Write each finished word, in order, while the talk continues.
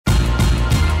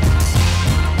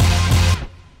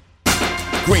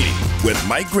Greeny with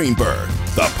Mike Greenberg,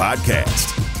 the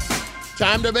podcast.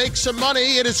 Time to make some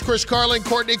money. It is Chris Carlin,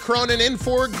 Courtney Cronin in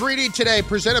for Greedy today,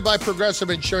 presented by Progressive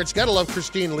Insurance. Gotta love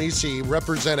Christine Lisi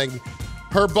representing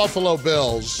her Buffalo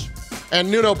Bills.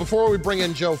 And Nuno, before we bring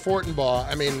in Joe Fortenbaugh,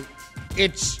 I mean,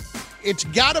 it's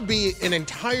got to be an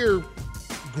entire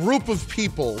group of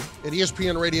people at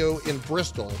ESPN Radio in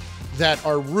Bristol that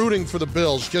are rooting for the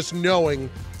Bills, just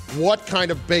knowing what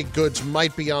kind of baked goods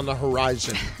might be on the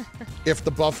horizon if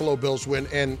the Buffalo Bills win.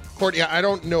 And, Courtney, I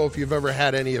don't know if you've ever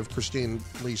had any of Christine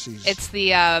Lisi's. It's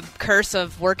the curse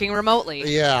of working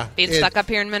remotely. Yeah. Being stuck up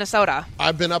here in Minnesota.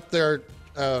 I've been up there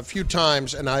a few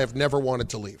times, and I have never wanted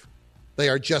to leave. They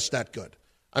are just that good.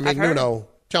 I mean, Nuno,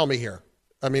 tell me here.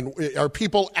 I mean, are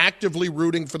people actively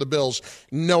rooting for the Bills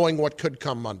knowing what could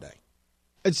come Monday?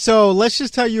 So let's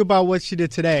just tell you about what she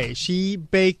did today. She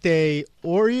baked a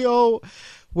Oreo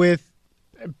with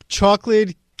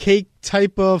chocolate cake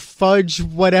type of fudge,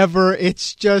 whatever. It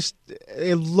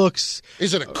looks.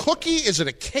 Is it a cookie? Is it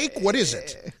a cake? What is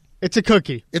it? It's a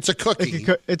cookie. It's a cookie.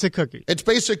 It's a cookie. It's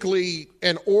basically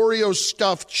an Oreo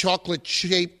stuffed chocolate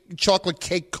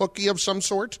cake cookie of some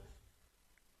sort.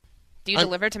 Do you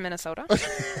deliver to Minnesota?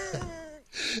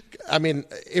 I mean,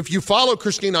 if you follow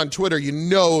Christine on Twitter, you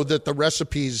know that the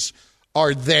recipes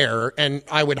are there, and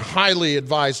I would highly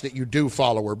advise that you do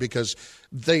follow her because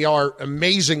they are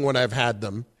amazing when I've had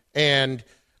them. And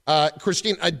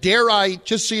Christine, dare I,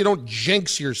 just so you don't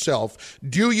jinx yourself,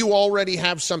 do you already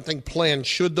have something planned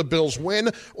should the Bills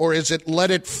win, or is it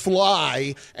let it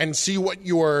fly and see what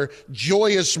your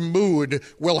joyous mood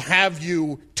will have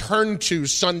you turn to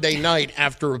Sunday night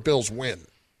after a Bills win?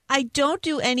 I don't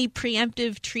do any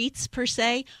preemptive treats per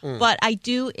se, but I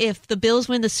do, if the Bills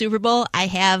win the Super Bowl, I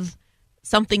have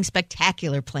something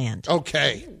spectacular planned.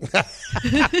 Okay.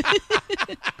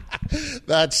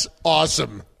 That's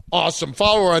awesome. Awesome.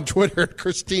 Follow her on Twitter,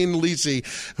 Christine Lisi,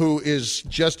 who is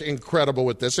just incredible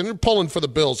with this. And pulling for the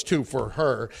Bills, too, for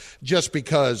her, just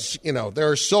because, you know, there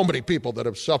are so many people that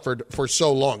have suffered for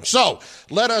so long. So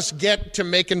let us get to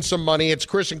making some money. It's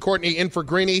Chris and Courtney in for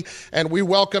Greeny, and we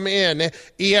welcome in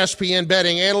ESPN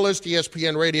betting analyst,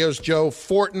 ESPN Radio's Joe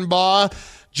Fortenbaugh.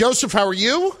 Joseph, how are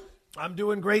you? I'm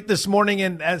doing great this morning,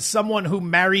 and as someone who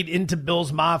married into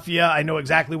Bills Mafia, I know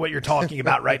exactly what you're talking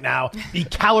about right now. The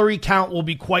calorie count will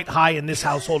be quite high in this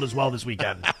household as well this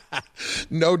weekend.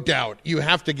 No doubt. You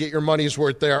have to get your money's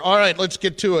worth there. All right, let's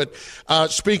get to it.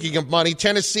 Speaking of money,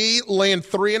 Tennessee laying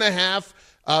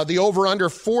 3.5. The over-under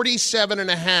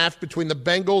 47.5 between the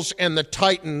Bengals and the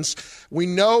Titans. We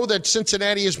know that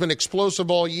Cincinnati has been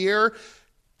explosive all year.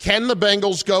 Can the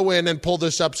Bengals go in and pull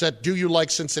this upset? Do you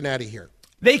like Cincinnati here?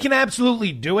 They can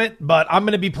absolutely do it, but I'm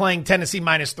going to be playing Tennessee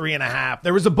minus 3.5.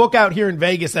 There was a book out here in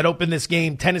Vegas that opened this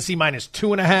game, Tennessee minus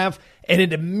 2.5, and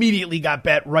it immediately got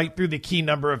bet right through the key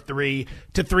number of 3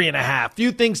 to 3.5.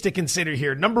 Few things to consider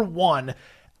here. Number one,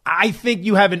 I think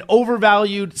you have an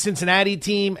overvalued Cincinnati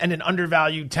team and an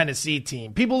undervalued Tennessee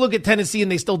team. People look at Tennessee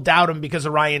and they still doubt him because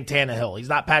of Ryan Tannehill. He's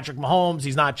not Patrick Mahomes.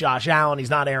 He's not Josh Allen.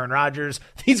 He's not Aaron Rodgers.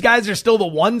 These guys are still the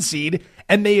 1 seed,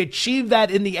 and they achieved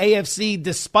that in the AFC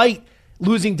despite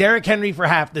losing Derrick Henry for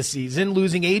half the season,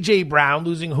 losing A.J. Brown,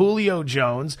 losing Julio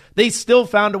Jones. They still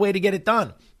found a way to get it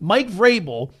done. Mike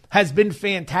Vrabel has been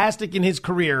fantastic in his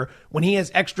career when he has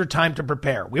extra time to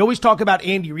prepare. We always talk about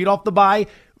Andy Reid off the bye.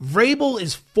 Vrabel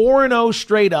is 4-0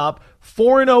 straight up,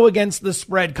 4-0 against the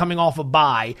spread coming off a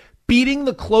bye, beating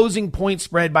the closing point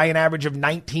spread by an average of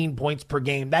 19 points per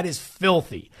game. That is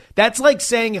filthy. That's like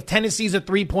saying if Tennessee's a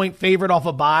 3-point favorite off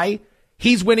a bye,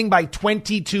 he's winning by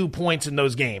 22 points in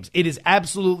those games. It is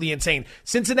absolutely insane.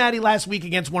 Cincinnati last week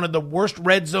against one of the worst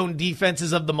red zone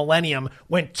defenses of the millennium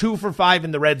went 2 for 5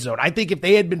 in the red zone. I think if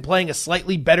they had been playing a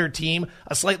slightly better team,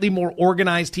 a slightly more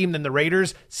organized team than the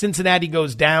Raiders, Cincinnati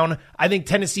goes down. I think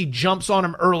Tennessee jumps on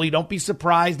them early. Don't be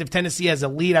surprised if Tennessee has a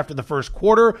lead after the first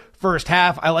quarter, first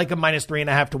half. I like a minus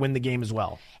 3.5 to win the game as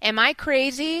well. Am I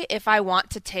crazy if I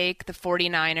want to take the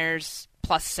 49ers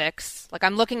 +6? Like,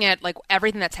 I'm looking at like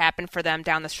everything that's happened for them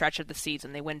down the stretch of the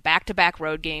season. They win back-to-back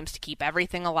road games to keep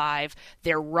everything alive.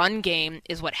 Their run game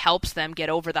is what helps them get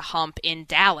over the hump in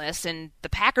Dallas, and the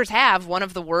Packers have one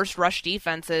of the worst rush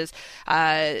defenses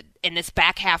in this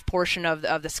back half portion of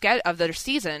their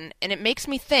season, and it makes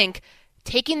me think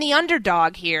taking the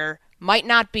underdog here might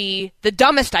not be the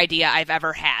dumbest idea I've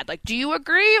ever had. Like, do you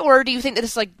agree, or do you think that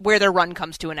this is like where their run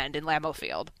comes to an end in Lambeau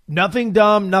Field? Nothing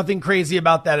dumb, nothing crazy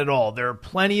about that at all. There are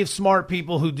plenty of smart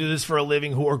people who do this for a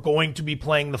living who are going to be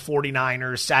playing the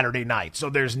 49ers Saturday night. So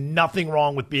there's nothing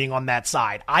wrong with being on that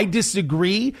side. I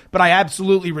disagree, but I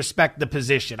absolutely respect the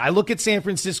position. I look at San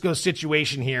Francisco's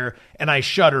situation here and I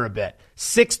shudder a bit.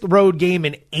 6th road game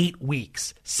in 8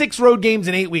 weeks. 6 road games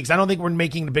in 8 weeks. I don't think we're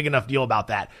making a big enough deal about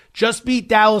that. Just beat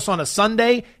Dallas on a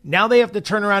Sunday. Now they have to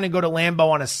turn around and go to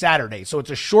Lambeau on a Saturday. So it's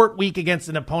a short week against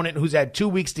an opponent who's had 2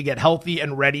 weeks to get healthy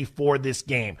and ready for this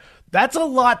game. That's a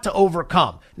lot to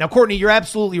overcome. Now, Courtney, you're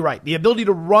absolutely right. The ability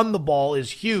to run the ball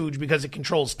is huge because it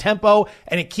controls tempo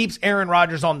and it keeps Aaron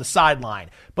Rodgers on the sideline.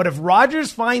 But if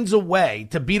Rodgers finds a way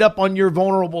to beat up on your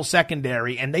vulnerable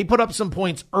secondary and they put up some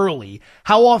points early,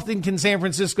 how often can San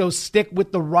Francisco stick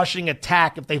with the rushing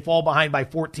attack if they fall behind by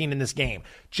 14 in this game?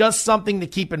 Just something to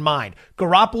keep in mind.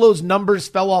 Garoppolo's numbers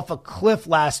fell off a cliff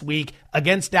last week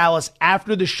against Dallas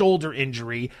after the shoulder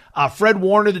injury. Fred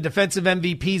Warner, the defensive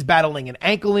MVP, is battling an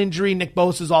ankle injury. Nick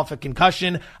Bosa's off a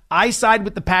concussion. I side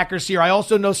with the Packers here. I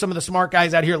also know some of the smart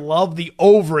guys out here love the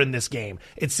over in this game.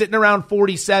 It's sitting around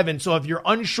 47, so if you're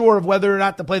unsure of whether or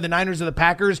not to play the Niners or the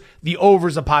Packers, the over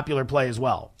is a popular play as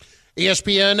well.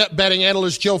 ESPN betting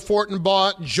analyst Joe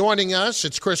Fortenbaugh joining us.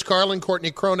 It's Chris Carlin,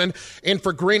 Courtney Cronin, in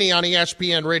for Greeny on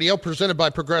ESPN Radio, presented by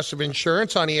Progressive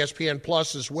Insurance on ESPN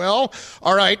Plus as well.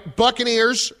 All right,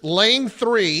 Buccaneers laying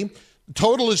 3.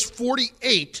 Total is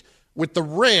 48 with the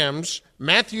Rams.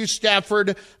 Matthew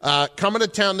Stafford coming to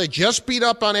town. They just beat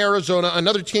up on Arizona,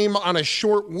 another team on a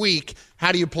short week.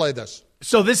 How do you play this?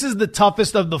 So this is the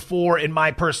toughest of the 4 in my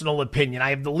personal opinion.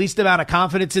 I have the least amount of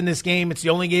confidence in this game. It's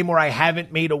the only game where I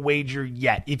haven't made a wager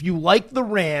yet. If you like the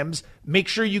Rams, make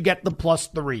sure you get the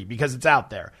 +3 because it's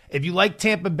out there. If you like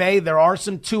Tampa Bay, there are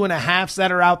some 2.5s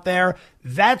that are out there.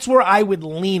 That's where I would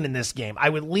lean in this game. I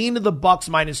would lean to the Bucs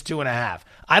 -2.5.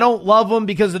 I don't love them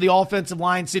because of the offensive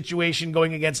line situation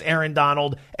going against Aaron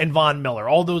Donald and Von Miller.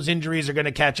 All those injuries are going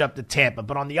to catch up to Tampa.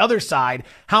 But on the other side,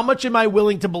 how much am I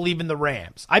willing to believe in the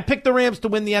Rams? I picked the Rams to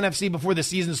win the NFC before the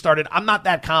season started. I'm not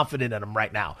that confident in them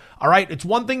right now. All right, it's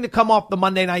one thing to come off the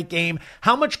Monday night game.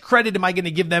 How much credit am I going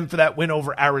to give them for that win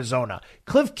over Arizona?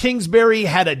 Cliff Kingsbury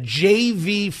had a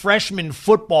JV freshman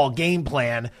football game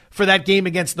plan for that game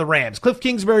against the Rams. Cliff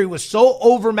Kingsbury was so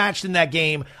overmatched in that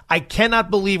game, I cannot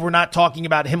believe we're not talking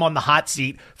about him on the hot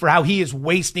seat for how he is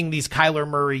wasting these Kyler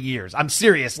Murray years. I'm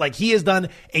serious. Like, he has done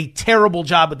a terrible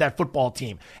job with that football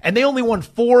team. And they only won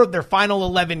 4 of their final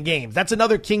 11 games. That's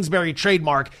another Kingsbury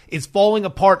trademark, is falling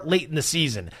apart late in the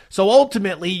season. So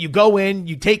ultimately, you go in,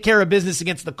 you take care of business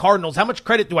against the Cardinals. How much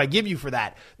credit do I give you for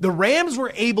that? The Rams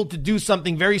were able to do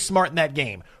something very smart in that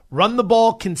game. Run the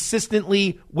ball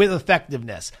consistently with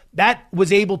effectiveness. That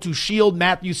was able to shield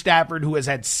Matthew Stafford, who has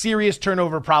had serious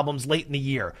turnover problems late in the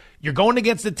year. You're going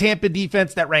against the Tampa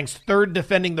defense that ranks 3rd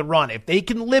defending the run. If they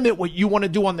can limit what you want to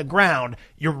do on the ground,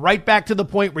 you're right back to the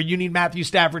point where you need Matthew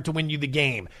Stafford to win you the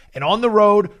game. And on the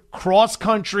road, cross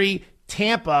country,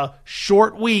 Tampa,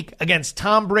 short week against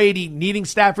Tom Brady, needing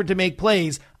Stafford to make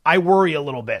plays, I worry a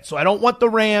little bit. So I don't want the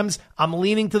Rams. I'm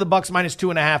leaning to the Bucs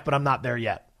 -2.5, but I'm not there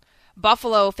yet.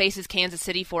 Buffalo faces Kansas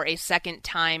City for a second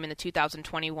time in the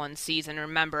 2021 season.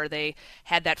 Remember, they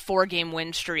had that 4-game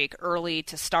win streak early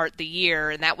to start the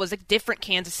year, and that was a different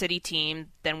Kansas City team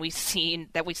than we see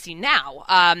now.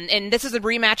 And this is a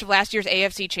rematch of last year's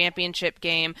AFC Championship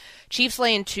game. Chiefs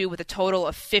laying 2 with a total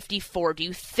of 54. Do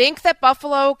you think that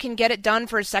Buffalo can get it done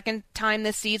for a second time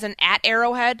this season at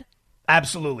Arrowhead?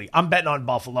 Absolutely. I'm betting on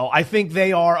Buffalo. I think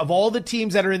they are, of all the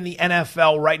teams that are in the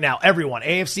NFL right now, everyone,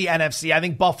 AFC, NFC, I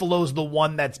think Buffalo's the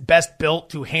one that's best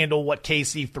built to handle what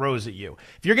KC throws at you.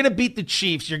 If you're going to beat the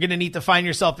Chiefs, you're going to need to find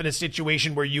yourself in a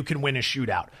situation where you can win a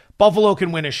shootout. Buffalo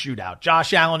can win a shootout.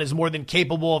 Josh Allen is more than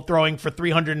capable of throwing for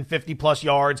 350-plus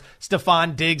yards.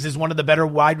 Stephon Diggs is one of the better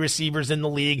wide receivers in the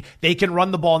league. They can run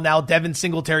the ball now. Devin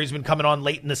Singletary's been coming on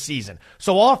late in the season.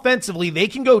 So offensively, they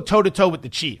can go toe-to-toe with the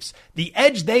Chiefs. The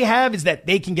edge they have is that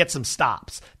they can get some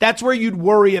stops. That's where you'd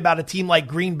worry about a team like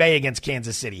Green Bay against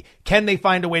Kansas City. Can they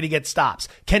find a way to get stops?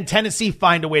 Can Tennessee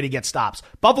find a way to get stops?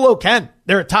 Buffalo can.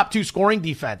 They're a top 2 scoring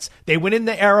defense. They went in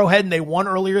the Arrowhead and they won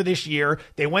earlier this year.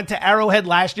 They went to Arrowhead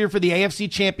last year for the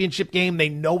AFC Championship game. They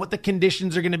know what the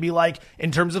conditions are going to be like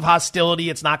in terms of hostility.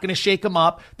 It's not going to shake them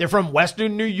up. They're from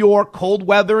Western New York. Cold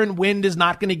weather and wind is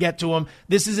not going to get to them.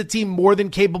 This is a team more than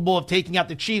capable of taking out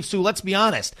the Chiefs, who, let's be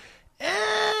honest,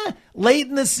 late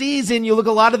in the season, you look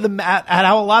at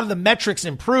how a lot of the metrics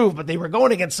improved, but they were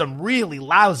going against some really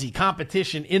lousy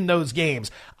competition in those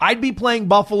games. I'd be playing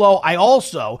Buffalo. I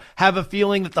also have a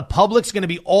feeling that the public's going to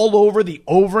be all over the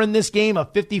over in this game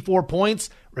of 54 points.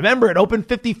 Remember, it opened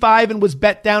 55 and was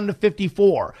bet down to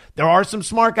 54. There are some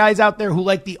smart guys out there who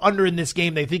like the under in this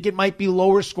game. They think it might be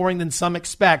lower scoring than some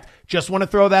expect. Just want to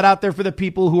throw that out there for the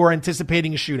people who are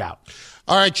anticipating a shootout.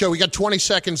 All right, Joe, we got 20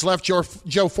 seconds left. Joe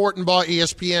Fortenbaugh,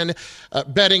 ESPN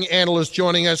betting analyst,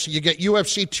 joining us. You get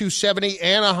UFC 270,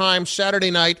 Anaheim,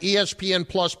 Saturday night, ESPN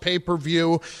Plus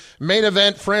pay-per-view. Main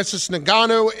event, Francis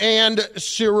Ngannou and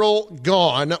Ciryl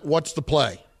Gane. What's the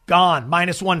play? Gane,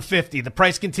 minus 150. The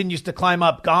price continues to climb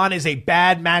up. Gane is a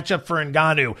bad matchup for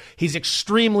Ngannou. He's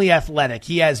extremely athletic.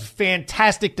 He has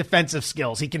fantastic defensive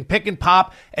skills. He can pick and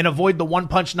pop and avoid the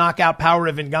one-punch knockout power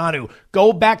of Ngannou.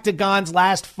 Go back to Gane's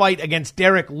last fight against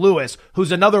Derek Lewis,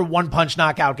 who's another one-punch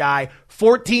knockout guy.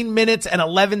 14 minutes and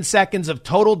 11 seconds of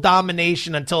total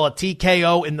domination until a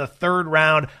TKO in the third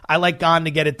round. I like Gane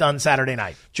to get it done Saturday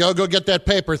night. Joe, go get that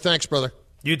paper. Thanks, brother.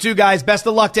 You too, guys. Best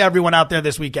of luck to everyone out there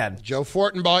this weekend. Joe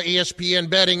Fortenbaugh, ESPN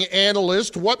betting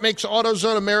analyst. What makes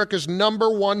AutoZone America's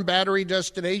 #1 battery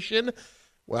destination?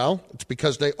 Well, it's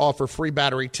because they offer free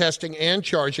battery testing and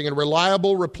charging and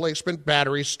reliable replacement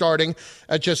batteries starting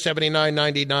at just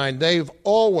 $79.99. They've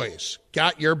always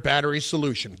got your battery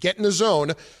solution. Get in the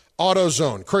zone.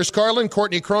 AutoZone. Chris Carlin,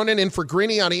 Courtney Cronin in for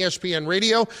Greeny on ESPN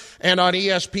Radio and on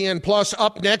ESPN Plus.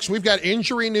 Up next, we've got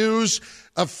injury news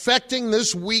affecting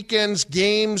this weekend's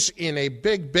games in a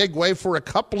big, big way for a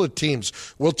couple of teams.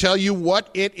 We'll tell you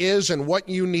what it is and what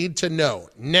you need to know.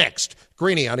 Next,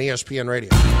 Greeny on ESPN Radio.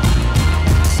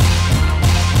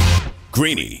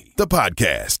 Greeny, the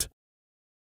podcast.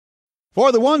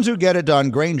 For the ones who get it done,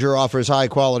 Grainger offers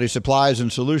high-quality supplies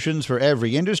and solutions for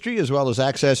every industry, as well as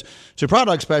access to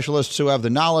product specialists who have the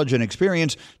knowledge and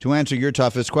experience to answer your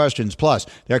toughest questions. Plus,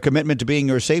 their commitment to being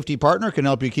your safety partner can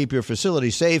help you keep your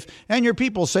facility safe and your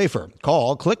people safer.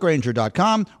 Call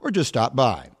clickgrainger.com or just stop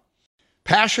by.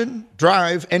 Passion,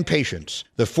 drive, and patience.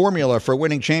 The formula for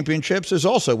winning championships is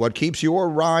also what keeps your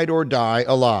ride or die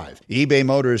alive. eBay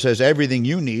Motors has everything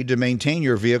you need to maintain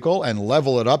your vehicle and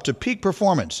level it up to peak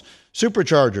performance.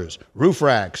 Superchargers, roof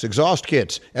racks, exhaust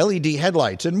kits, LED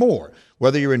headlights, and more.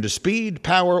 Whether you're into speed,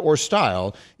 power, or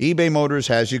style, eBay Motors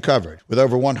has you covered. With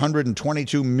over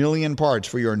 122 million parts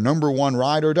for your #1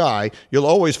 ride or die, you'll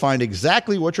always find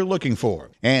exactly what you're looking for.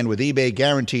 And with eBay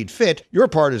Guaranteed Fit, your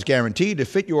part is guaranteed to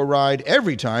fit your ride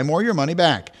every time or your money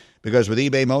back. Because with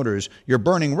eBay Motors, you're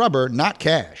burning rubber, not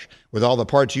cash. With all the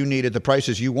parts you need at the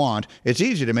prices you want, it's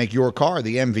easy to make your car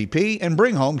the MVP and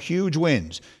bring home huge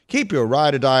wins. Keep your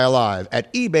ride or die alive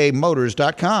at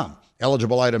ebaymotors.com.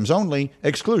 Eligible items only.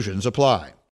 Exclusions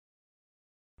apply.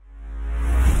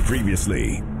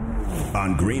 Previously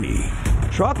on Greeny.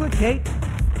 Chocolate cake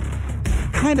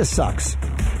kind of sucks.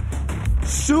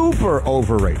 Super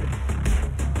overrated.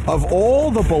 Of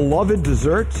all the beloved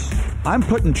desserts, I'm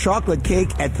putting chocolate cake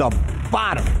at the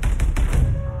bottom.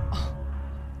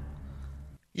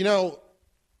 You know,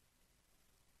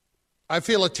 I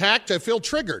feel attacked. I feel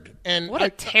triggered. And what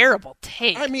a terrible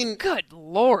take. I mean, good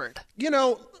Lord. You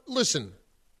know, listen,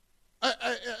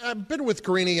 I've been with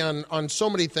Greeny on so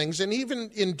many things, and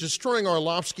even in destroying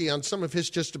Orlovsky on some of his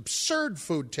just absurd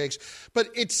food takes. But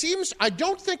it seems, I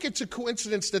don't think it's a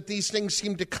coincidence that these things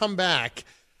seem to come back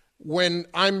when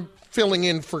I'm filling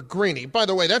in for Greeny. By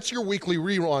the way, that's your weekly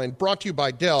rewind brought to you by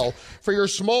Dell. For your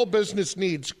small business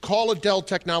needs, call a Dell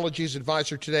Technologies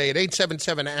advisor today at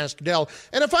 877-ASK-DELL.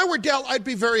 And if I were Dell, I'd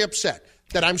be very upset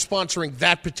that I'm sponsoring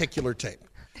that particular take.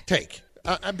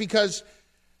 Because,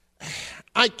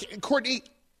 Courtney,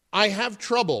 I have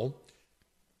trouble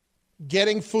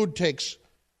getting food takes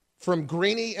from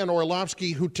Greeny and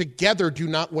Orlovsky, who together do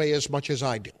not weigh as much as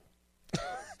I do.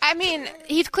 I mean,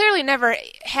 he's clearly never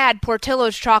had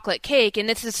Portillo's chocolate cake, and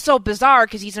this is so bizarre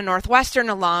because he's a Northwestern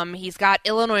alum. He's got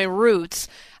Illinois roots.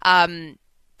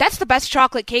 That's the best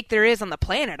chocolate cake there is on the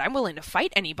planet. I'm willing to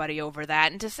fight anybody over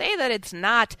that. And to say that it's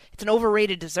not, it's an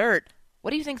overrated dessert, what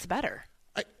do you think's better?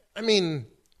 I mean...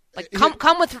 Like,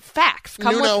 come with facts.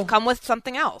 Come with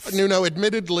something else. Nuno,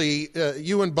 admittedly,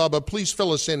 you and Bubba, please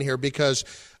fill us in here because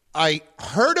I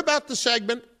heard about the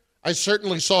segment. I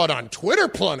certainly saw it on Twitter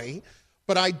plenty.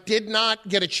 But I did not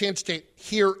get a chance to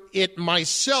hear it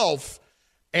myself,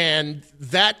 and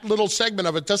that little segment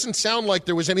of it doesn't sound like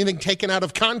there was anything taken out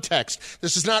of context.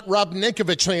 This is not Rob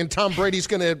Ninkovich saying Tom Brady's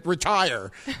going to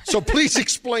retire. So please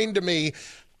explain to me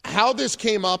how this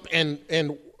came up and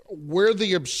where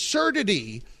the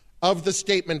absurdity of the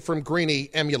statement from Greeny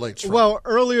emulates from. Well,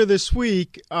 earlier this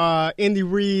week, Andy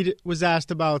Reid was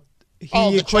asked about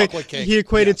the chocolate cake. He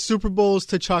equated Super Bowls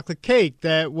to chocolate cake,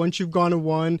 that once you've gone to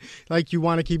one, like, you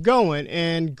want to keep going.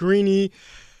 And Greeny,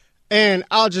 and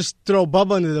I'll just throw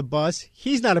Bubba under the bus,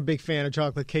 he's not a big fan of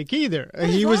chocolate cake either.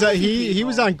 He was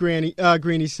on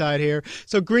Greeny's side here.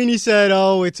 So Greeny said,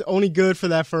 "Oh, it's only good for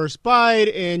that first bite,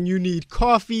 and you need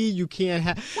coffee. You can't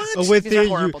have with These are it.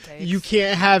 horrible takes. You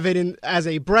can't have it as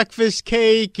a breakfast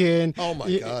cake, and Oh,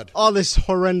 my God. all this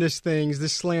horrendous things,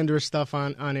 this slanderous stuff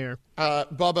on air."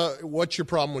 Bubba, what's your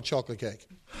problem with chocolate cake?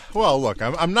 Well, look,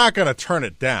 I'm not going to turn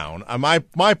it down.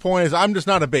 My point is I'm just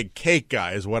not a big cake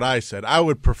guy, is what I said. I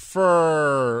would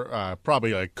prefer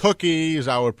probably like cookies.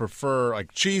 I would prefer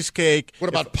like cheesecake. What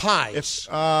about pies?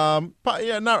 I'm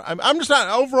just not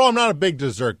overall. I'm not a big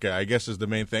dessert guy, I guess, is the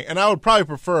main thing. And I would probably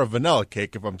prefer a vanilla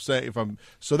cake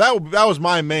so that was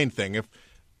my main thing. If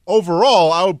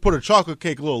overall, I would put a chocolate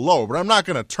cake a little lower, but I'm not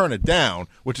going to turn it down,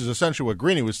 which is essentially what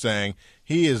Greeny was saying.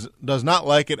 He does not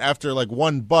like it after like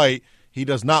one bite. He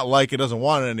does not like it, doesn't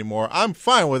want it anymore. I'm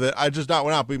fine with it. That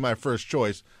would not be my first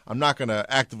choice. I'm not going to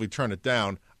actively turn it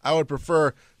down. I would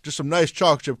prefer just some nice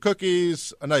chocolate chip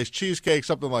cookies, a nice cheesecake,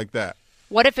 something like that.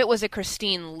 What if it was a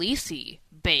Christine Lisi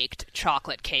baked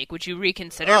chocolate cake? Would you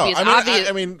reconsider?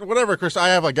 I mean, whatever, Chris. I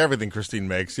have like everything Christine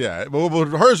makes. Yeah, but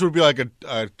hers would be like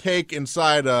a cake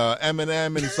inside a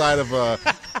M&M, inside of a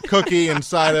cookie,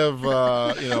 inside of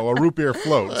a root beer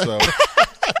float. So.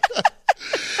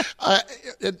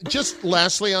 Just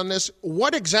lastly on this,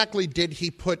 what exactly did he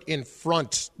put in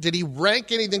front? Did he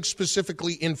rank anything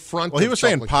specifically in front? Well, he was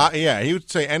saying pie. Yeah, he would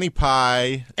say any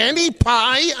pie. Any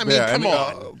pie? I mean, come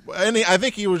on. I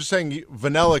think he was saying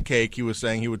vanilla cake. He was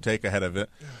saying he would take ahead of it.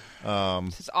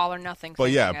 This is all or nothing.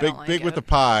 But yeah, big with the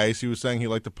pies. He was saying he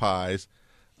liked the pies.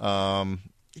 I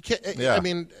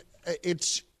mean,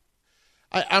 it's.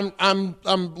 I'm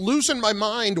losing my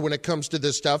mind when it comes to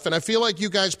this stuff, and I feel like you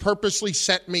guys purposely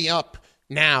set me up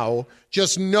now,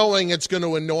 just knowing it's going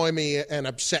to annoy me and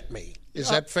upset me. Is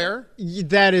that fair?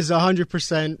 That is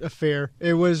 100% fair.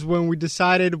 It was when we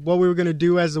decided what we were going to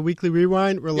do as the weekly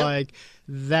rewind. We're like,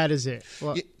 that is it.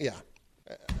 Well, yeah.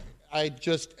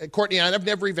 Courtney, I've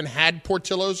never even had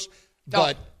Portillo's,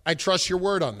 but I trust your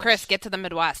word on this. Chris, get to the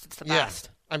Midwest. It's the best.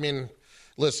 I mean,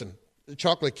 listen.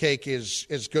 Chocolate cake is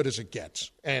as good as it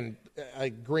gets. And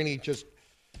Greeny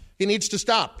he needs to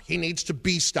stop. He needs to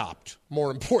be stopped, more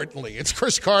importantly. It's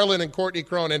Chris Carlin and Courtney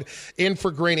Cronin in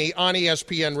for Greeny on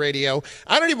ESPN Radio.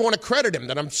 I don't even want to credit him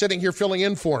that I'm sitting here filling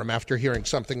in for him after hearing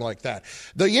something like that.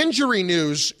 The injury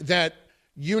news that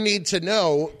you need to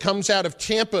know comes out of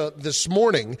Tampa this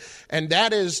morning, and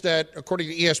that is that, according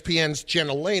to ESPN's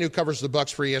Jenna Lane, who covers the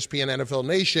Bucs for ESPN NFL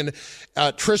Nation,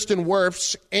 Tristan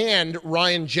Wirfs and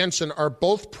Ryan Jensen are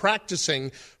both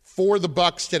practicing for the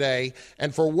Bucs today.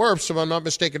 And for Wirfs, if I'm not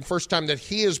mistaken, first time that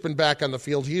he has been back on the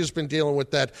field. He has been dealing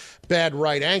with that bad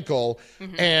right ankle.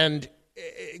 Mm-hmm. And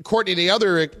Courtney, the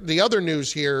other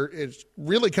news here is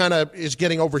really kind of is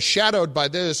getting overshadowed by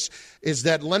this, is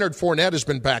that Leonard Fournette has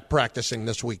been back practicing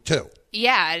this week too.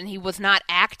 Yeah, and he was not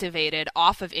activated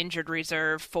off of injured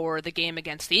reserve for the game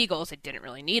against the Eagles. It didn't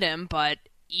really need him, but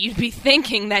you'd be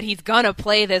thinking that he's going to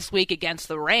play this week against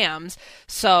the Rams.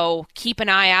 So keep an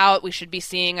eye out. We should be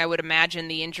seeing, I would imagine,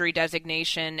 the injury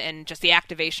designation and just the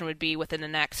activation would be within the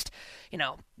next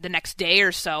day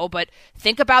or so. But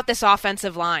think about this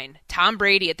offensive line. Tom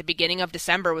Brady at the beginning of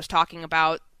December was talking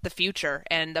about the future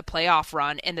and the playoff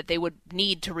run, and that they would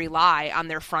need to rely on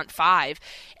their front five,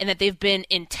 and that they've been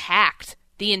intact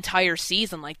the entire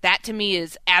season. Like, that to me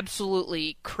is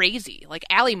absolutely crazy. Like,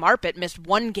 Ali Marpet missed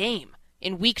one game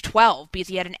in week 12 because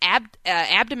he had an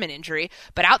abdomen injury.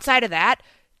 But outside of that,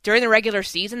 during the regular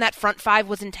season, that front five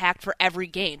was intact for every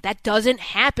game. That doesn't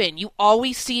happen. You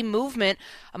always see movement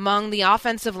among the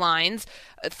offensive lines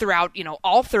throughout,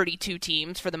 all 32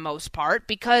 teams for the most part,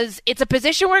 because it's a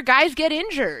position where guys get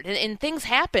injured and things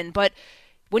happen. But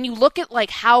when you look at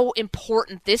how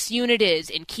important this unit is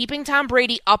in keeping Tom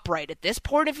Brady upright at this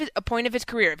point of his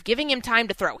career, of giving him time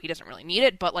to throw, he doesn't really need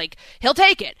it, but he'll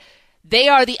take it. They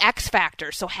are the X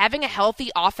factor. So having a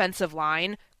healthy offensive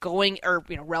line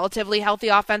relatively healthy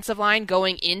offensive line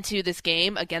going into this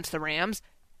game against the Rams,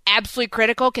 absolutely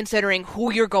critical considering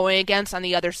who you're going against on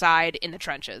the other side in the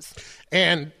trenches.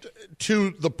 And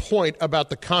to the point about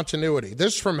the continuity,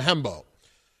 this from Hembo.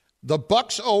 The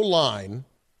Bucs O-line,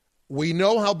 we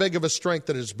know how big of a strength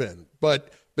it has been,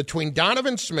 but between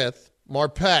Donovan Smith,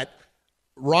 Marpet,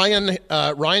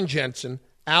 Ryan Jensen,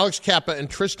 Alex Kappa, and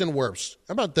Tristan Wirfs,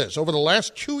 how about this? Over the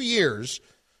last 2 years,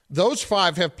 those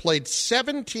five have played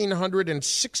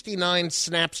 1,769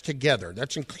 snaps together.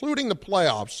 That's including the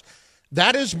playoffs.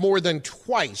 That is more than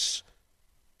twice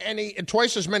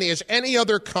as many as any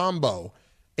other combo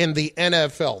in the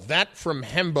NFL. That from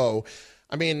Hembo.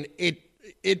 I mean,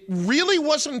 it really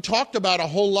wasn't talked about a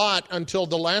whole lot until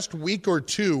the last week or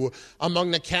two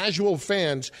among the casual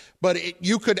fans, but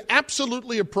you could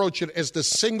absolutely approach it as the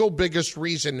single biggest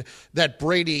reason that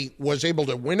Brady was able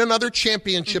to win another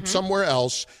championship somewhere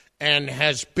else and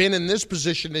has been in this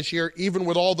position this year, even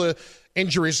with all the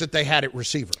injuries that they had at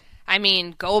receiver. I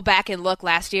mean, go back and look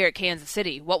last year at Kansas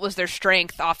City. What was their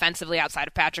strength offensively outside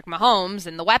of Patrick Mahomes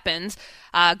and the weapons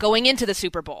going into the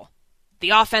Super Bowl? The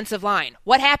offensive line.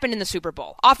 What happened in the Super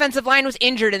Bowl? Offensive line was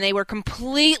injured, and they were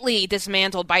completely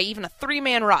dismantled by even a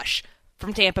three-man rush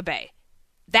from Tampa Bay.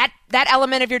 That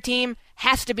element of your team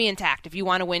has to be intact if you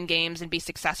want to win games and be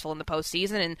successful in the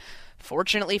postseason. And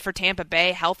fortunately for Tampa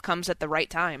Bay, health comes at the right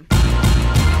time.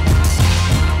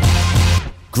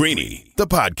 Greeny, the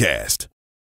podcast.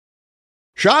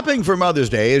 Shopping for Mother's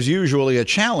Day is usually a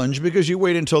challenge because you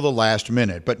wait until the last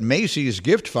minute, but Macy's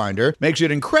Gift Finder makes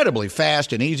it incredibly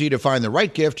fast and easy to find the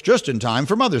right gift just in time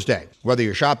for Mother's Day. Whether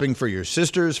you're shopping for your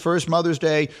sister's first Mother's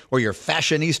Day or your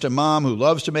fashionista mom who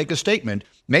loves to make a statement,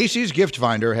 Macy's Gift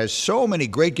Finder has so many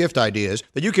great gift ideas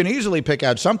that you can easily pick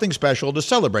out something special to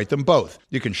celebrate them both.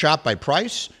 You can shop by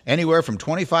price, anywhere from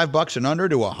 $25 and under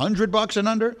to $100 and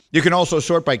under. You can also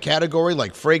sort by category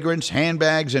like fragrance,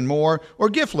 handbags, and more, or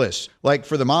gift lists, like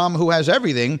for the mom who has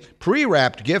everything,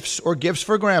 pre-wrapped gifts or gifts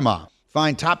for grandma.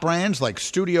 Find top brands like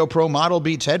Studio Pro Model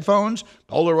Beats headphones,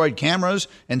 Polaroid cameras,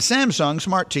 and Samsung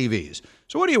smart TVs.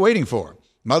 So what are you waiting for?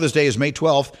 Mother's Day is May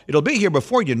 12th. It'll be here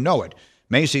before you know it.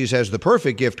 Macy's has the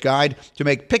perfect gift guide to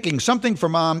make picking something for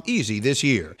mom easy this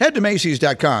year. Head to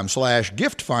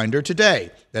Macys.com/gift finder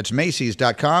today. That's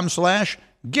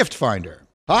Macys.com/gift finder.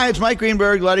 Hi, it's Mike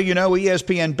Greenberg letting you know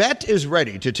ESPN Bet is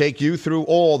ready to take you through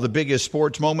all the biggest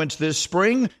sports moments this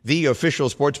spring. The official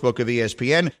sportsbook of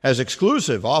ESPN has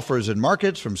exclusive offers and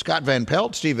markets from Scott Van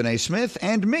Pelt, Stephen A. Smith,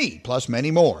 and me, plus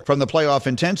many more. From the playoff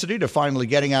intensity to finally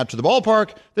getting out to the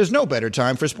ballpark, there's no better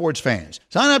time for sports fans.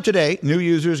 Sign up today. New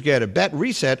users get a bet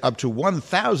reset up to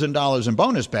 $1,000 in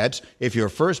bonus bets if your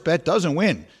first bet doesn't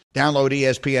win. Download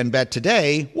ESPN Bet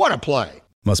today. What a play.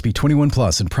 Must be 21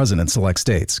 plus and present in select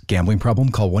states. Gambling problem?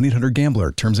 Call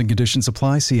 1-800-GAMBLER. Terms and conditions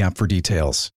apply. See app for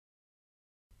details.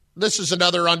 This is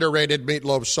another underrated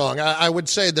Meatloaf song. I would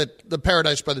say that the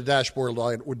Paradise by the Dashboard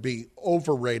Light would be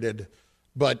overrated,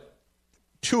 but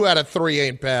 2 out of 3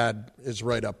 ain't bad is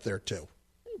right up there too.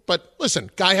 But listen,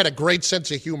 guy had a great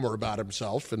sense of humor about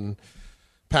himself and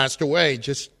passed away.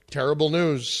 Just terrible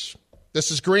news. This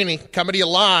is Greeny coming to you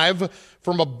live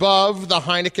from above the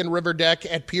Heineken River Deck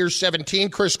at Pier 17.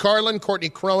 Chris Carlin, Courtney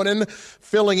Cronin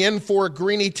filling in for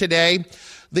Greeny today.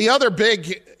 The other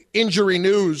big injury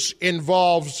news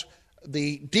involves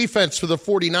the defense for the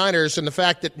 49ers and the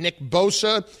fact that Nick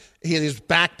Bosa, he is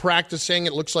back practicing.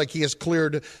 It looks like he has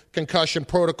cleared concussion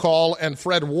protocol. And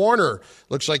Fred Warner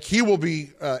looks like he will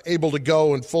be able to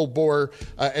go in full bore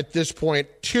at this point,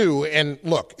 too. And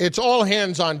look, it's all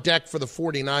hands on deck for the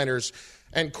 49ers.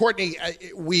 And Courtney,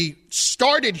 we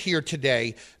started here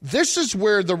today. This is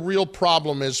where the real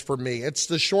problem is for me. It's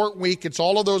the short week. It's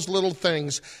all of those little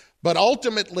things. But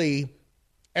ultimately,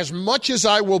 as much as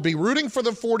I will be rooting for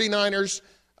the 49ers,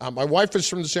 my wife is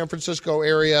from the San Francisco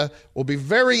area, will be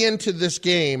very into this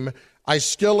game, I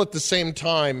still at the same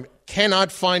time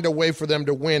cannot find a way for them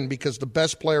to win because the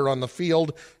best player on the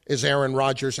field is Aaron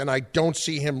Rodgers, and I don't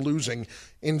see him losing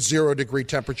in 0-degree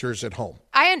temperatures at home.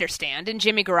 I understand, and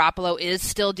Jimmy Garoppolo is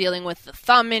still dealing with the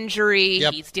thumb injury.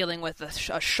 Yep. He's dealing with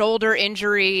a shoulder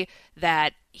injury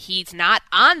that he's not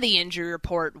on the injury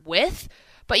report with.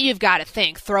 But you've got to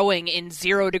think, throwing in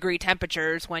 0-degree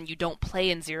temperatures when you don't play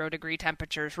in 0-degree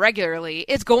temperatures regularly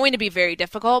is going to be very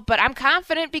difficult. But I'm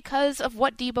confident because of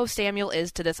what Deebo Samuel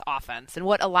is to this offense and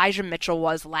what Elijah Mitchell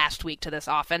was last week to this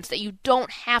offense, that you don't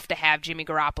have to have Jimmy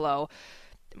Garoppolo.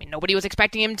 I mean, nobody was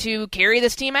expecting him to carry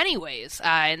this team anyways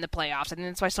in the playoffs. And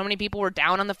that's why so many people were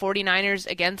down on the 49ers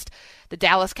against the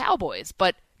Dallas Cowboys.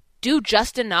 But do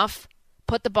just enough.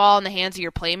 Put the ball in the hands of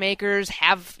your playmakers,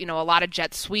 have, a lot of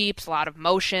jet sweeps, a lot of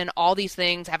motion, all these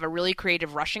things, have a really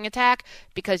creative rushing attack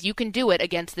because you can do it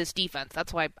against this defense.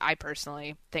 That's why I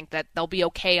personally think that they'll be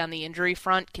okay on the injury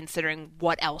front considering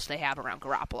what else they have around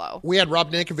Garoppolo. We had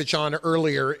Rob Ninkovich on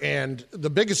earlier, and the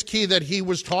biggest key that he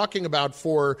was talking about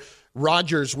for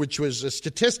Rodgers, which was a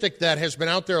statistic that has been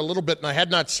out there a little bit, and I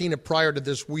had not seen it prior to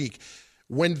this week.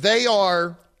 When they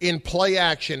are in play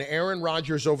action, Aaron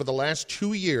Rodgers over the last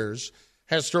 2 years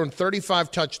has thrown 35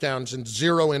 touchdowns and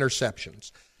 0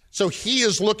 interceptions. So he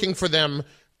is looking for them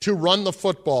to run the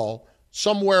football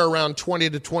somewhere around 20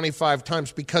 to 25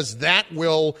 times because that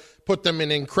will put them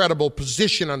in incredible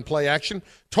position on play action.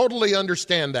 Totally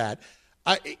understand that.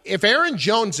 If Aaron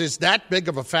Jones is that big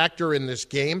of a factor in this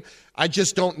game, I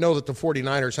just don't know that the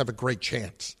 49ers have a great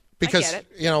chance. Because,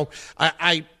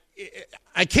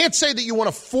 I can't say that you want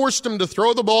to force them to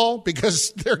throw the ball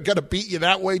because they're going to beat you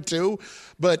that way too,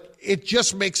 but it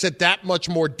just makes it that much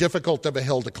more difficult of a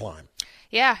hill to climb.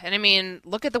 Yeah, and I mean,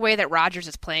 look at the way that Rodgers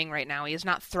is playing right now. He has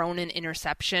not thrown an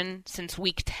interception since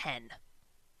week 10.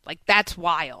 Like, that's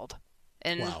wild.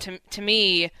 And Wow. to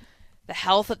me, the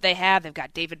health that they have, they've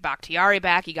got David Bakhtiari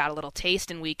back. He got a little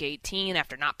taste in week 18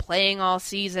 after not playing all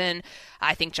season.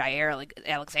 I think Jair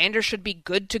Alexander should be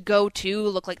good to go too.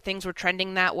 Look like things were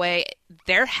trending that way.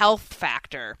 Their health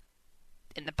factor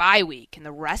in the bye week and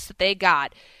the rest that they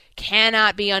got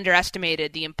cannot be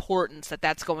underestimated, the importance that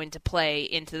that's going to play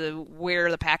into where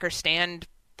the Packers stand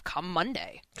come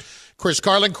Monday. Chris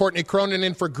Carlin, Courtney Cronin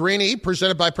in for Greeny,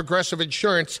 presented by Progressive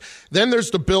Insurance. Then there's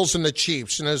the Bills and the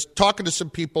Chiefs. And I was talking to some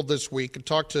people this week and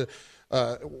talked to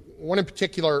one in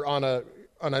particular on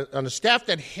a staff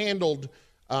that handled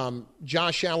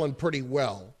Josh Allen pretty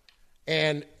well.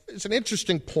 And it's an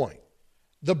interesting point.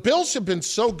 The Bills have been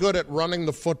so good at running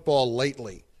the football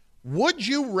lately. Would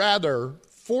you rather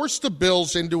force the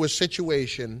Bills into a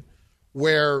situation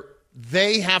where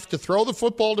they have to throw the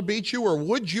football to beat you, or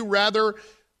would you rather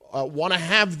want to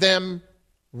have them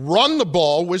run the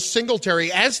ball with Singletary,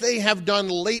 as they have done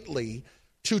lately,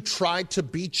 to try to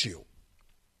beat you?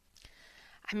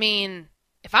 I mean,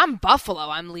 if I'm Buffalo,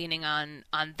 I'm leaning on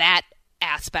that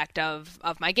aspect of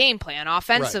my game plan.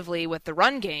 Offensively, with the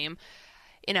run game,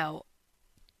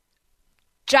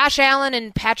 Josh Allen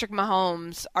and Patrick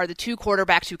Mahomes are the two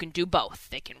quarterbacks who can do both.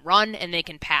 They can run and they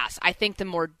can pass. I think the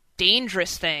more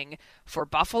dangerous thing for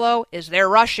Buffalo is their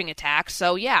rushing attack.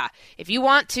 So yeah, if you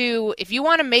want to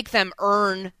make them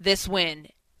earn this win,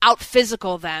 out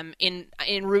physical them in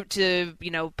route to,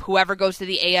 whoever goes to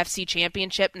the AFC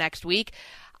Championship next week,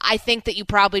 I think that you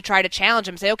probably try to challenge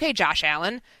them, say, okay, Josh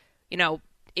Allen,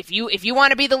 if you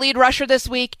want to be the lead rusher this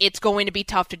week, it's going to be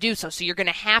tough to do so. So you're going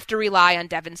to have to rely on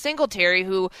Devin Singletary,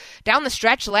 who down the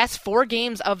stretch, the last 4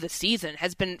 games of the season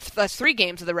last 3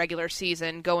 games of the regular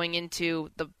season going into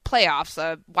the playoffs,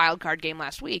 a wild card game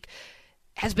last week,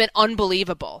 has been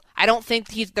unbelievable. I don't think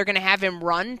they're going to have him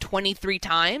run 23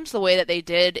 times the way that they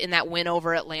did in that win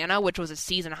over Atlanta, which was a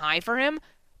season high for him.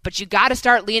 But you got to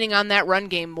start leaning on that run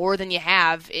game more than you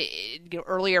have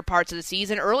earlier parts of the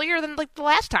season, earlier than like the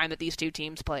last time that these two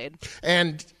teams played.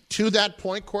 And to that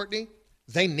point, Courtney,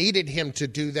 they needed him to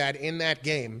do that in that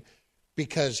game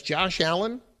because Josh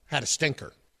Allen had a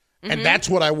stinker. Mm-hmm. And that's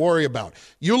what I worry about.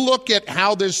 You look at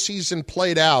how this season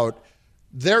played out,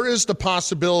 there is the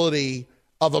possibility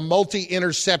of a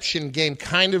multi-interception game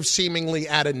kind of seemingly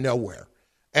out of nowhere.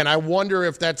 And I wonder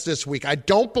if that's this week. I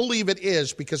don't believe it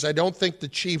is because I don't think the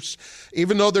Chiefs,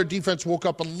 even though their defense woke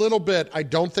up a little bit, I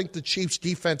don't think the Chiefs'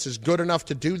 defense is good enough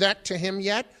to do that to him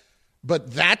yet.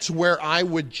 But that's where I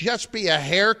would just be a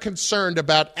hair concerned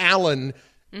about Allen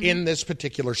in this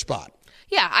particular spot.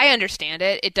 Yeah, I understand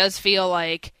it. It does feel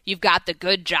like you've got the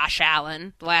good Josh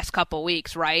Allen the last couple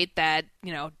weeks, right? That,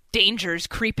 danger's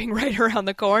creeping right around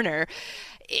the corner.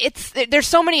 There's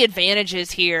so many advantages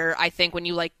here, I think, when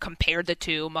you compare the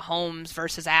two, Mahomes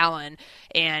versus Allen,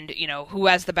 and who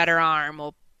has the better arm.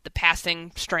 Well, the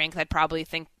passing strength, I probably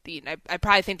think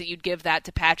that you'd give that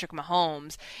to Patrick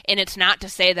Mahomes. And it's not to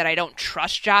say that I don't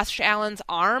trust Josh Allen's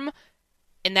arm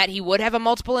and that he would have a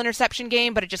multiple interception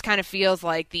game, but it just kind of feels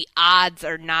like the odds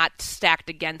are not stacked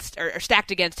against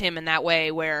him in that way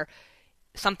where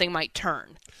something might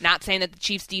turn. Not saying that the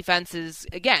Chiefs' defense is,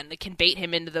 again, they can bait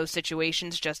him into those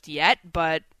situations just yet,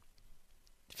 but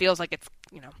it feels like it's,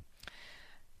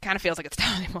 kind of feels like it's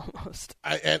time almost.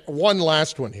 And one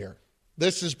last one here.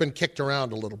 This has been kicked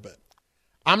around a little bit.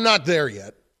 I'm not there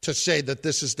yet to say that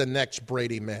this is the next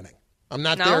Brady Manning. I'm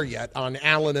not there yet on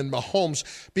Allen and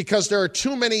Mahomes because there are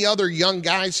too many other young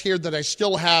guys here that I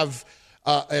still have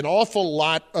an awful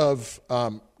lot of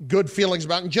good feelings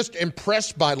about and just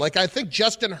impressed by. I think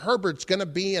Justin Herbert's going to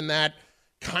be in that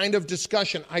kind of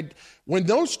discussion. When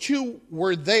those two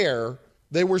were there,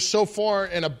 they were so far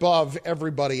and above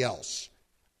everybody else.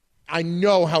 I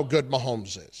know how good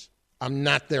Mahomes is. I'm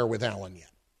not there with Allen yet.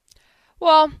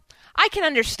 Well, I can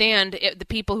understand the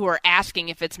people who are asking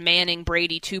if it's Manning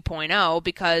Brady 2.0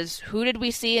 because who did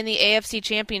we see in the AFC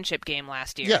Championship game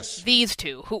last year? Yes. These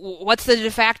two. What's the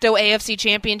de facto AFC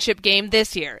Championship game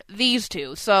this year? These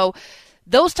two. So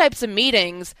those types of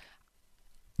meetings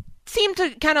seem to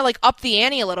kind of up the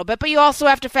ante a little bit, but you also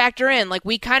have to factor in,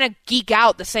 we kind of geek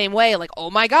out the same way, oh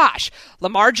my gosh,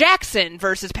 Lamar Jackson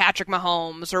versus Patrick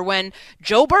Mahomes, or when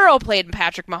Joe Burrow played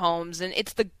Patrick Mahomes, and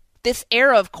it's the this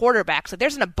era of quarterbacks, like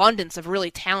there's an abundance of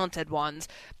really talented ones.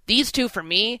 These two, for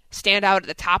me, stand out at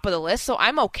the top of the list, so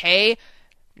I'm okay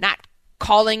not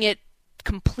calling it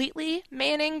completely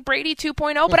Manning Brady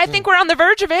 2.0, but I think we're on the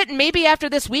verge of it, and maybe after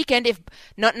this weekend, if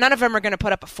none of them are going to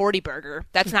put up a 40-burger,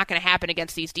 that's not going to happen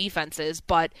against these defenses,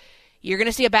 but you're going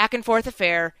to see a back-and-forth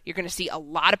affair. You're going to see a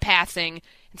lot of passing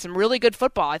and some really good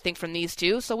football, I think, from these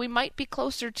two. So we might be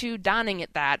closer to donning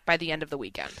it that by the end of the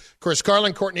weekend. Chris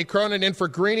Carlin, Courtney Cronin in for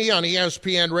Greeny on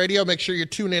ESPN Radio. Make sure you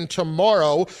tune in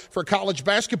tomorrow for college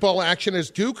basketball action as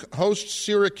Duke hosts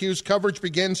Syracuse. Coverage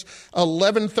begins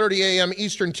 11:30 a.m.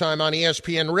 Eastern Time on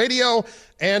ESPN Radio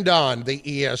and on the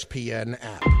ESPN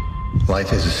app.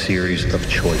 Life is a series of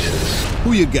choices.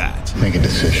 Who you got? Make a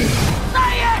decision.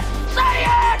 Say it! Say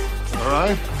it! All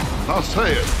right, I'll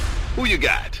say it. Who you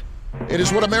got? It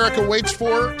is what America waits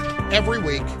for every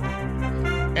week.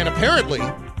 And apparently,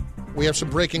 we have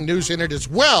some breaking news in it as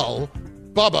well.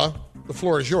 Bubba, the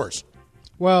floor is yours.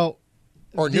 Well,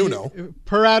 or Nuno.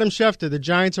 Per Adam Schefter, the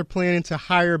Giants are planning to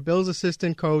hire Bills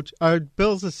assistant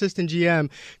GM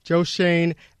Joe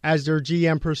Schoen as their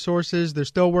GM per sources. They're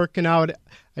still working out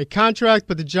a contract,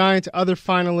 but the Giants' other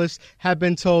finalists have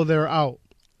been told they're out.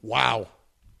 Wow.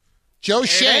 Joe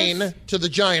Schoen to the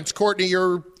Giants. Courtney,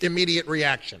 your immediate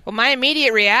reaction? Well, my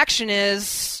immediate reaction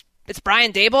is, it's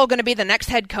Brian Daboll going to be the next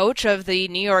head coach of the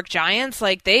New York Giants?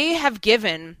 Like, they have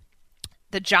given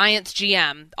the Giants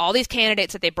GM all these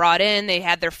candidates that they brought in. They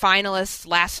had their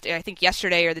finalists I think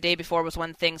yesterday or the day before was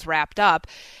when things wrapped up.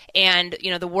 And,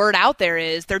 the word out there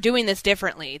is they're doing this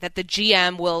differently, that the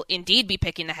GM will indeed be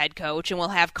picking the head coach and will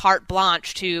have carte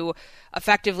blanche to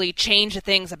effectively change the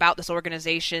things about this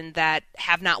organization that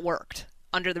have not worked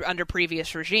under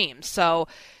previous regimes. So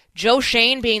Joe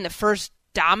Schoen being the first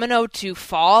domino to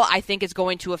fall, I think, is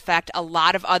going to affect a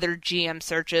lot of other GM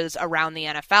searches around the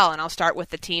NFL. And I'll start with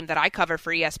the team that I cover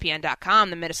for ESPN.com,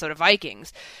 the Minnesota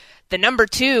Vikings. The number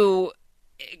two,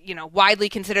 widely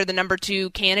considered the number two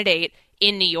candidate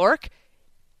in New York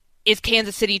is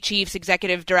Kansas City Chiefs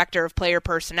Executive Director of Player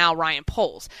Personnel, Ryan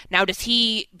Poles. Now, does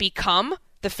he become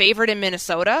the favorite in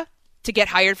Minnesota to get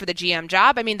hired for the GM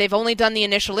job? I mean, they've only done the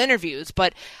initial interviews,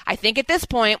 but I think at this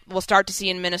point we'll start to see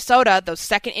in Minnesota those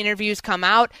second interviews come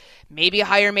out, maybe a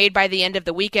hire made by the end of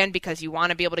the weekend because you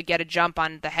want to be able to get a jump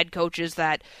on the head coaches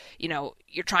that,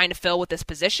 you're trying to fill with this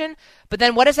position. But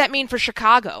then what does that mean for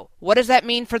Chicago? What does that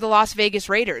mean for the Las Vegas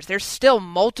Raiders? There's still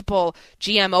multiple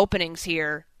GM openings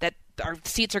here that our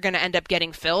seats are going to end up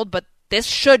getting filled, but this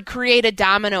should create a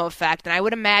domino effect, and I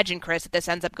would imagine, Chris, that this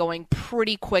ends up going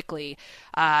pretty quickly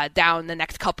down the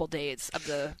next couple days of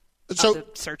the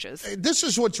searches. This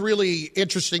is what's really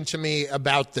interesting to me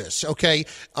about this, okay?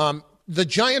 The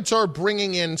Giants are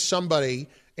bringing in somebody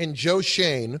in Joe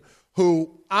Schoen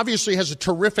who obviously has a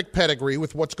terrific pedigree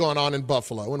with what's gone on in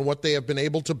Buffalo and what they have been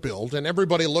able to build, and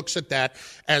everybody looks at that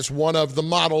as one of the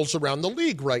models around the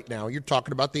league right now. You're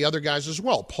talking about the other guys as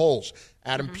well, Poles,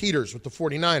 Adam Peters with the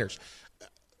 49ers.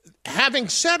 Having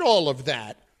said all of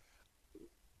that,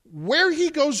 where he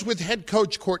goes with head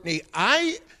coach, Courtney,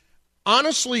 I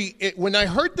honestly, when I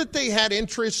heard that they had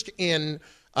interest in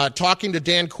talking to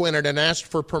Dan Quinn and asked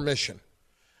for permission,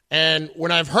 and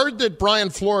when I've heard that Brian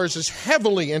Flores is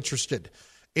heavily interested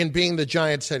in being the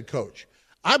Giants head coach,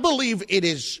 I believe it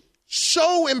is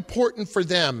so important for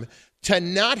them to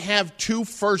not have two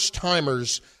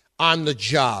first-timers on the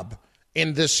job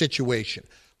in this situation.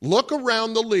 Look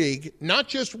around the league, not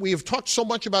just, we have talked so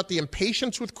much about the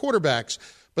impatience with quarterbacks,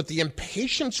 but the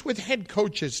impatience with head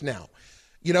coaches now.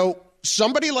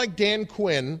 Somebody like Dan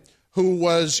Quinn, who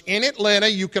was in Atlanta,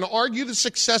 you can argue the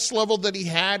success level that he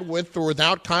had with or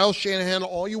without Kyle Shanahan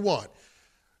all you want.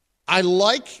 I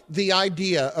like the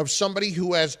idea of somebody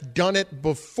who has done it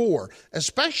before,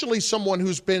 especially someone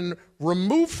who's been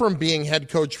removed from being head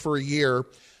coach for a year,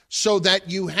 so that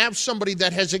you have somebody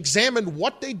that has examined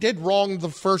what they did wrong the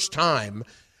first time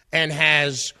and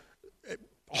has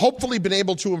hopefully been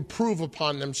able to improve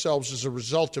upon themselves as a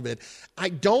result of it. I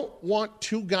don't want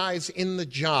two guys in the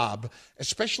job,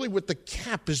 especially with the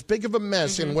cap as big of a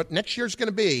mess in what next year's going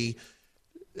to be,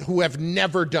 who have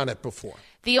never done it before.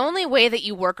 The only way that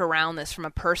you work around this from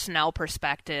a personnel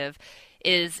perspective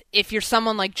is if you're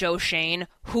someone like Joe Schoen,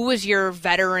 who is your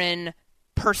veteran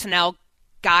personnel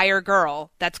guy or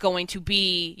girl that's going to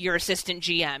be your assistant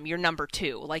GM, your number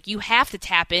 2. Like, you have to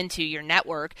tap into your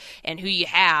network and who you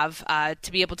have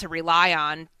to be able to rely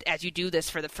on as you do this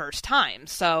for the first time.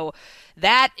 So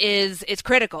it's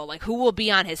critical. Like, who will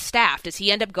be on his staff? Does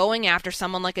he end up going after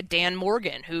someone like a Dan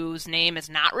Morgan, whose name has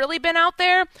not really been out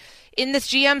there in this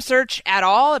GM search at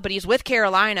all, but he's with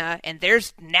Carolina, and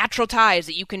there's natural ties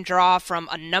that you can draw from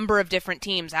a number of different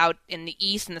teams out in the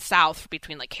East and the South,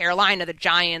 between like Carolina, the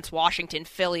Giants, Washington,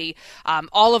 Philly,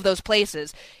 all of those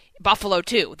places. Buffalo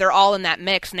too. They're all in that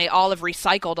mix, and they all have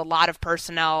recycled a lot of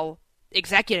personnel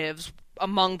executives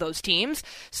among those teams.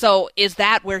 So is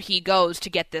that where he goes to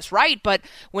get this right? But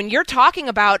when you're talking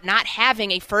about not having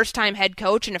a first-time head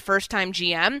coach and a first-time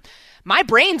GM, my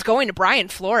brain's going to Brian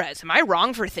Flores. Am I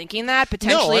wrong for thinking that?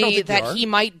 Potentially, No, I don't think that you are. he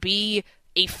might be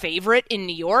a favorite in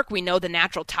New York. We know the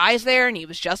natural ties there, and he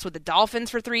was just with the Dolphins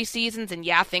for 3 seasons, and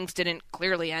yeah, things didn't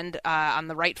clearly end on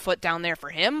the right foot down there for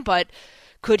him, but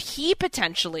could he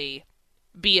potentially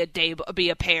be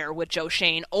a pair with Joe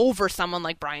Schoen over someone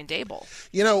like Brian Daboll?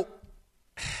 You know,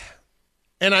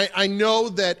 and I know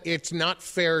that it's not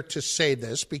fair to say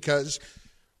this because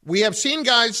we have seen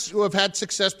guys who have had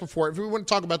success before. If we want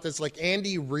to talk about this, like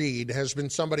Andy Reid has been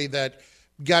somebody that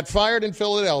got fired in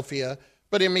Philadelphia,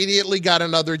 but immediately got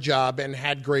another job and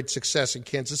had great success in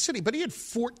Kansas City. But he had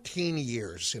 14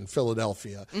 years in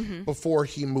Philadelphia before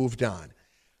he moved on.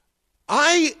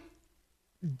 I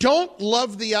don't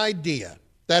love the idea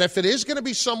that if it is going to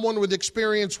be someone with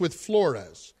experience with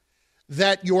Flores,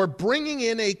 that you're bringing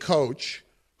in a coach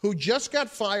who just got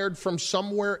fired from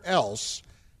somewhere else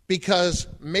because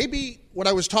maybe what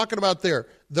I was talking about there,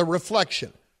 the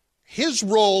reflection, his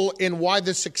role in why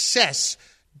the success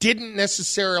didn't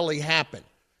necessarily happen.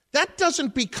 That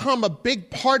doesn't become a big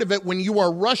part of it when you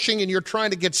are rushing and you're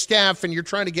trying to get staff and you're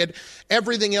trying to get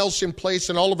everything else in place,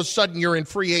 and all of a sudden you're in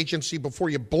free agency before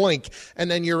you blink, and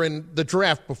then you're in the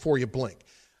draft before you blink.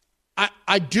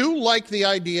 I do like the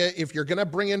idea, if you're going to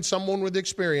bring in someone with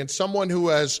experience, someone who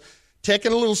has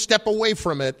taken a little step away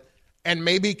from it and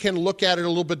maybe can look at it a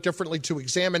little bit differently to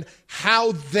examine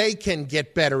how they can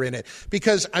get better in it.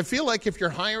 Because I feel like if you're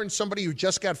hiring somebody who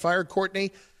just got fired,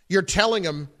 Courtney, you're telling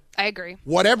them, I agree.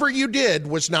 whatever you did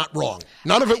was not wrong.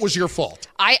 None of it was your fault.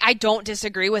 I don't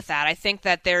disagree with that. I think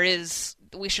that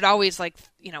we should always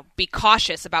be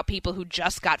cautious about people who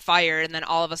just got fired and then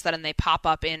all of a sudden they pop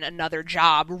up in another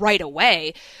job right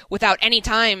away without any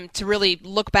time to really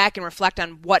look back and reflect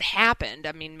on what happened.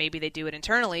 I mean, maybe they do it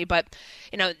internally, but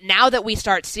now that we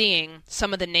start seeing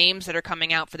some of the names that are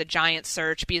coming out for the Giants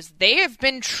search, because they have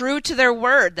been true to their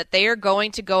word that they are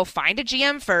going to go find a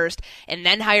GM first and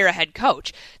then hire a head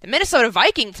coach. The Minnesota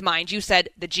Vikings, mind you, said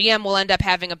the GM will end up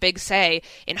having a big say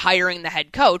in hiring the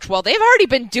head coach. Well, they've already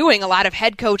been doing a lot of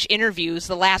head coach interviews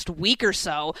the last week or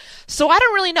so. So I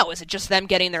don't really know. Is it just them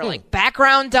getting their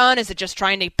background done? Is it just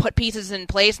trying to put pieces in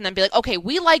place and then be like, okay,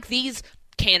 we like these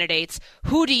candidates.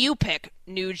 Who do you pick,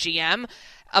 new GM,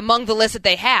 among the list that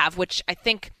they have? Which I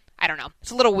think, I don't know.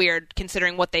 It's a little weird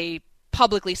considering what they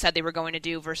publicly said they were going to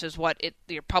do versus what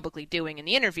they're publicly doing in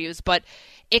the interviews. But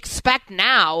expect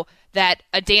now that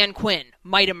a Dan Quinn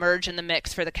might emerge in the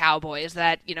mix for the Cowboys.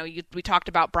 That, we talked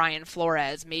about Brian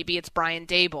Flores. Maybe it's Brian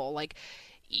Daboll.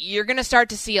 You're going to start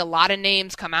to see a lot of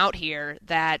names come out here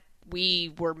that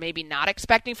we were maybe not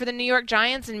expecting for the New York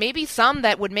Giants, and maybe some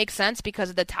that would make sense because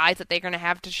of the ties that they're going to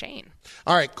have to Schoen.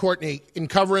 All right, Courtney, in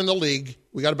covering the league,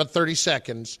 we got about 30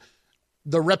 seconds.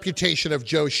 The reputation of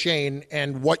Joe Schoen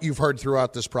and what you've heard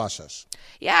throughout this process.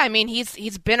 Yeah, I mean,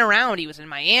 he's been around. He was in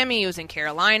Miami. He was in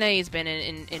Carolina. He's been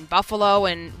in Buffalo.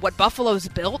 And what Buffalo's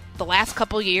built the last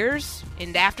couple years,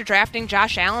 and after drafting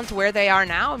Josh Allen to where they are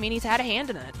now, I mean, he's had a hand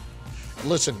in it.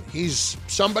 Listen, he's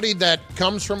somebody that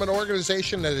comes from an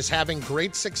organization that is having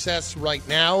great success right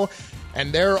now,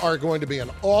 and there are going to be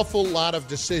an awful lot of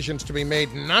decisions to be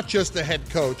made, not just the head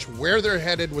coach, where they're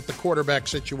headed with the quarterback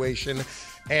situation,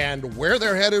 and where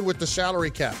they're headed with the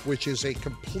salary cap, which is a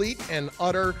complete and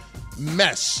utter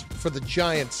mess for the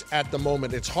Giants at the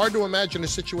moment. It's hard to imagine a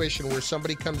situation where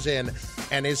somebody comes in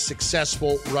and is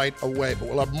successful right away. But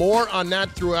we'll have more on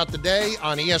that throughout the day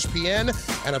on ESPN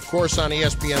and, of course, on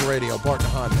ESPN Radio. Barton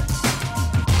Honda.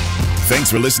 Thanks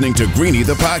for listening to Greeny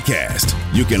the podcast.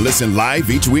 You can listen live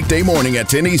each weekday morning at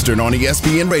 10 Eastern on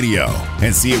ESPN Radio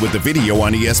and see it with the video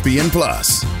on ESPN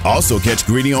Plus. Also catch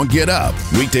Greeny on Get Up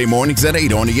weekday mornings at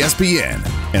 8 on ESPN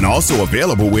and also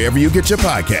available wherever you get your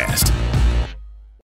podcast.